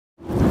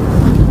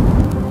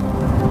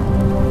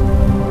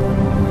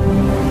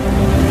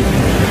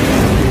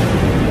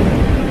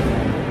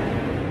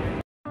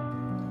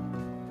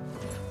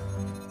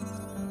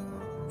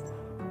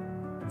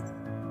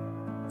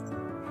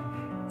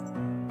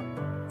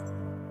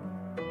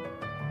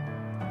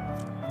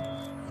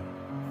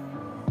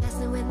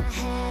messing with my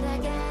head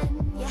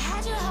again. You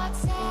had your heart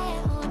set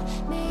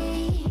on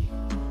me,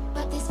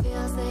 but these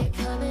feels, they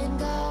come and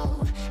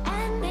go,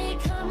 and they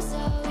come so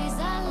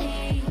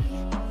easily.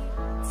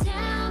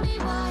 Tell me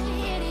what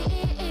it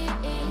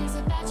is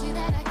about you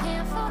that I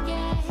can't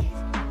forget,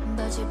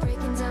 but you're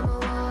breaking down my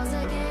walls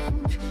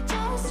again,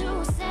 just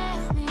to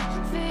set me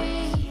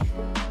free.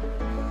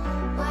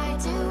 Why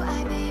do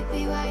I,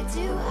 baby, why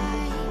do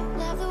I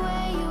love the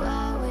way you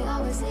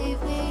always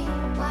leave me?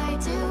 Why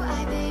do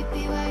I,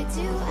 baby, why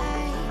do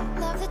I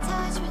love the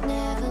touch but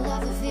never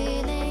love the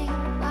feeling?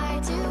 Why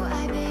do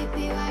I,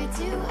 baby, why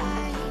do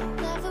I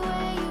love the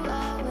way you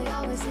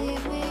always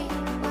leave me?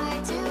 Why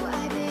do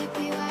I,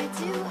 baby, why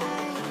do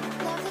I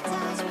love the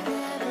touch but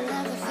never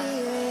love the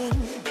feeling?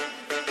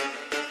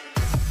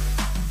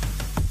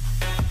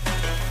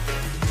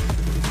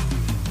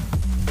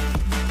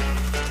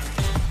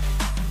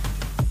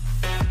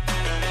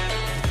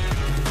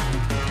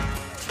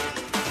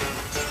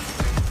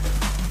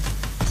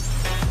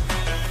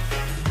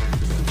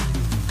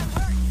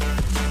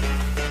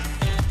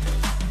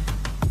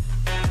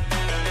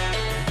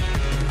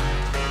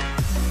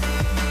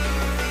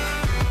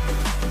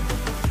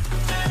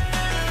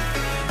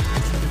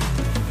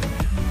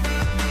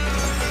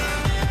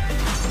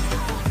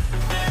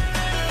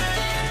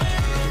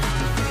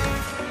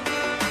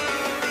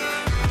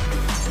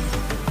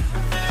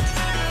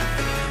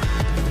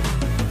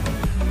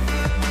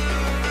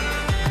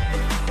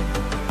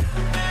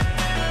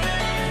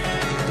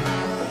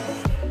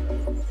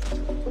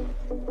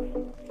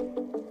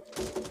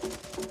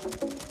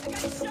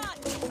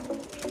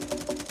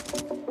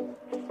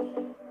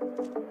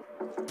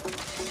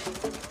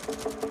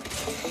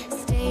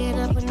 Staying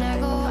up when I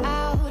go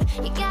out,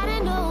 you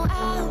gotta know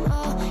I'm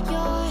all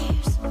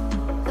yours.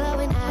 But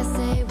when I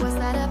say what's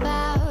that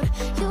about,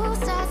 you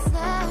start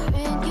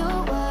slurring your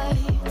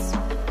words.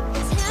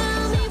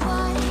 Tell me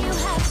why you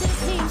have to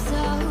seem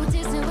so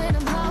distant when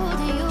I'm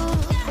holding you.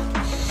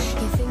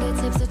 Your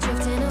fingertips are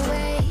drifting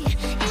away,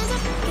 and I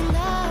fucking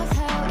love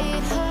how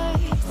it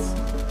hurts.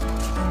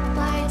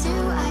 Why do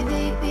I,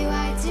 baby,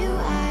 why do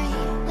I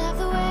love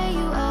the way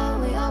you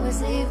always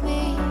leave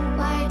me?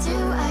 Why do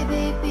I,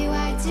 baby,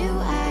 why do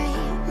I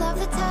love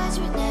the touch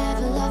but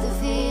never love the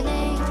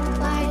feeling?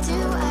 Why do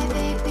I,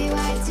 baby,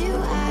 why do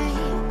I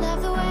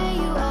love the way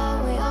you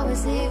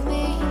always leave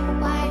me?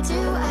 Why do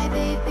I,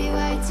 baby,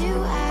 why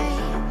do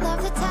I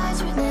love the touch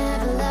but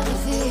never love the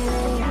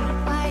feeling?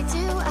 Why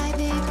do I,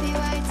 baby,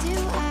 why do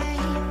I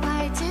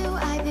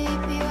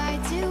baby, why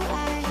do I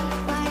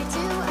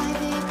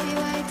baby,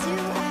 why do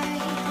I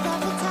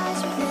love the touch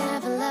but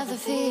never love the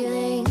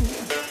feeling?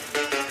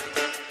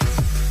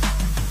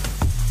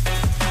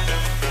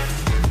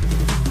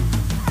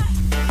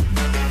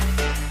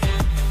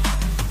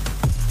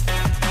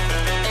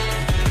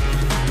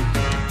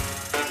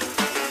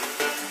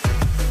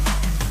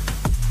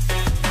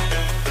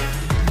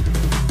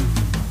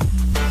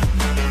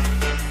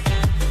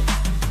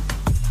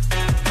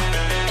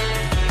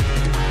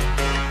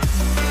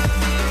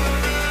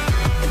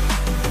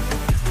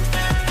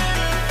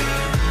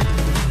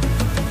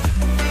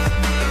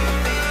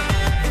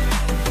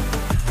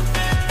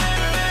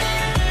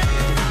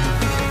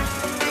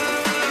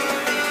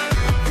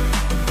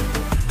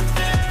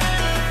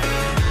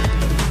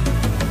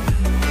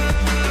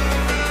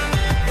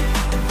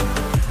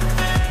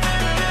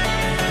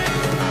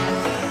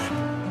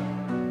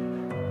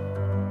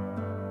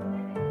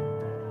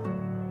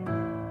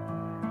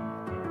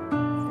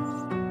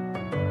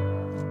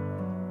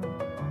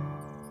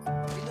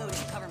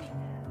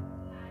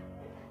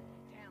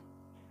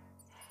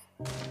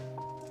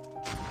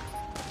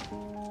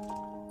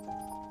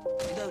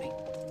 Reloading.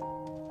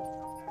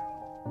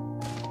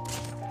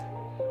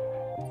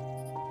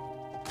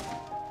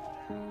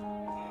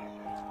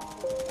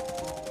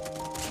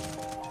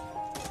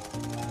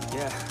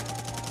 Yeah.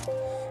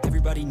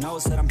 Everybody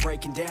knows that I'm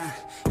breaking down.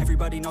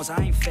 Everybody knows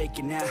I ain't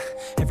faking now.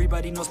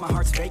 Everybody knows my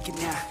heart's vacant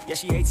now. Yeah,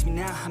 she hates me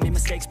now, I made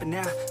mistakes but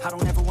now I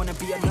don't ever wanna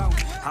be alone.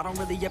 I don't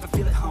really ever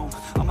feel at home.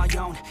 On my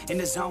own, in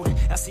the zone,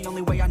 that's the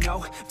only way I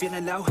know.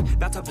 Feeling low,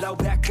 about to blow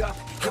back up.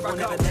 I won't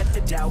ever let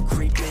the doubt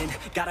creep in.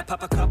 Gotta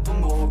pop a couple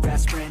more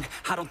aspirin.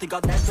 I don't think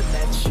I'll ever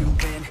let you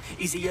in.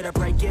 Easier to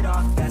break it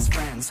off best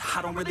friends.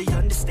 I don't really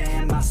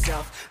understand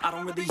myself. I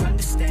don't really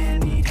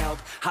understand, need help.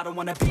 I don't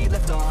wanna be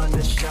left on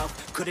the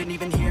shelf. Couldn't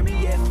even hear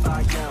me if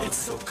I yelled. It's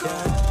so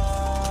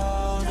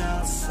cold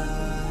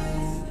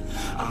outside,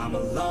 I'm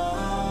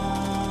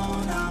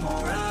alone, I'm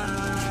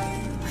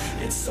alright.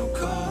 It's so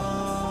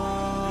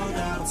cold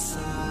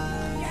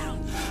outside,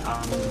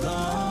 I'm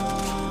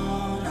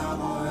alone,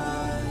 I'm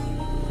alright.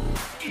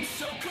 It's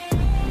so cold.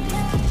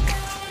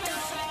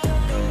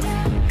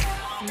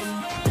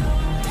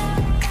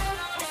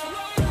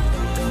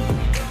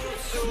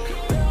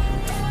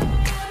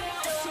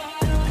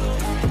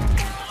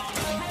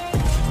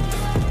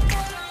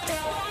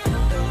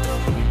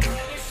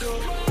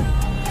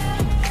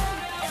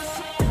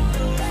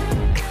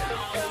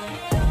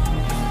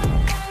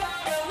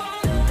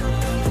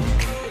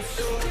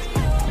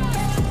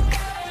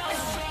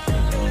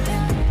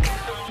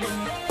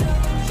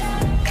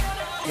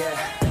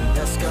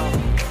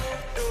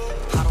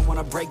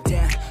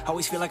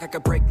 feel like I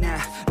could break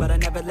now, but I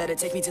never let it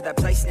take me to that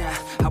place now.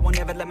 I won't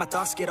ever let my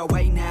thoughts get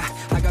away now.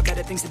 I got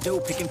better things to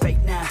do, picking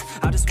fate now.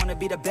 I just wanna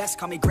be the best,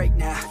 call me great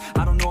now.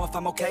 I don't know if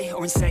I'm okay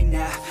or insane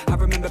now. I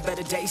remember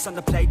better days on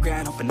the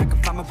playground, hoping I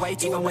can find my way.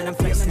 Even when I'm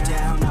feeling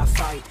down, I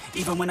fight.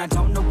 Even when I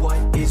don't know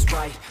what is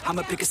right,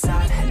 I'ma pick a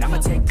side and I'ma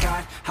take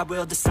pride. I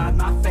will decide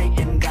my fate,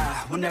 and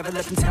I will never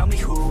let them tell me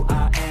who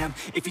I am.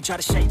 If you try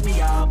to shape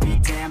me, I'll be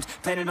damned.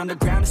 Planet on the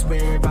ground is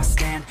where I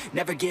stand.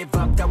 Never give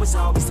up, that was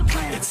always the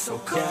plan. It's so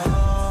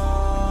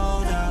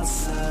cold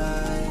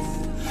outside,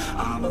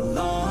 I'm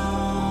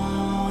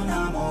alone,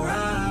 I'm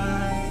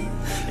alright.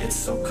 It's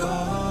so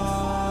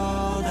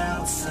cold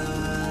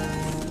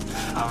outside,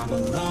 I'm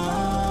alone.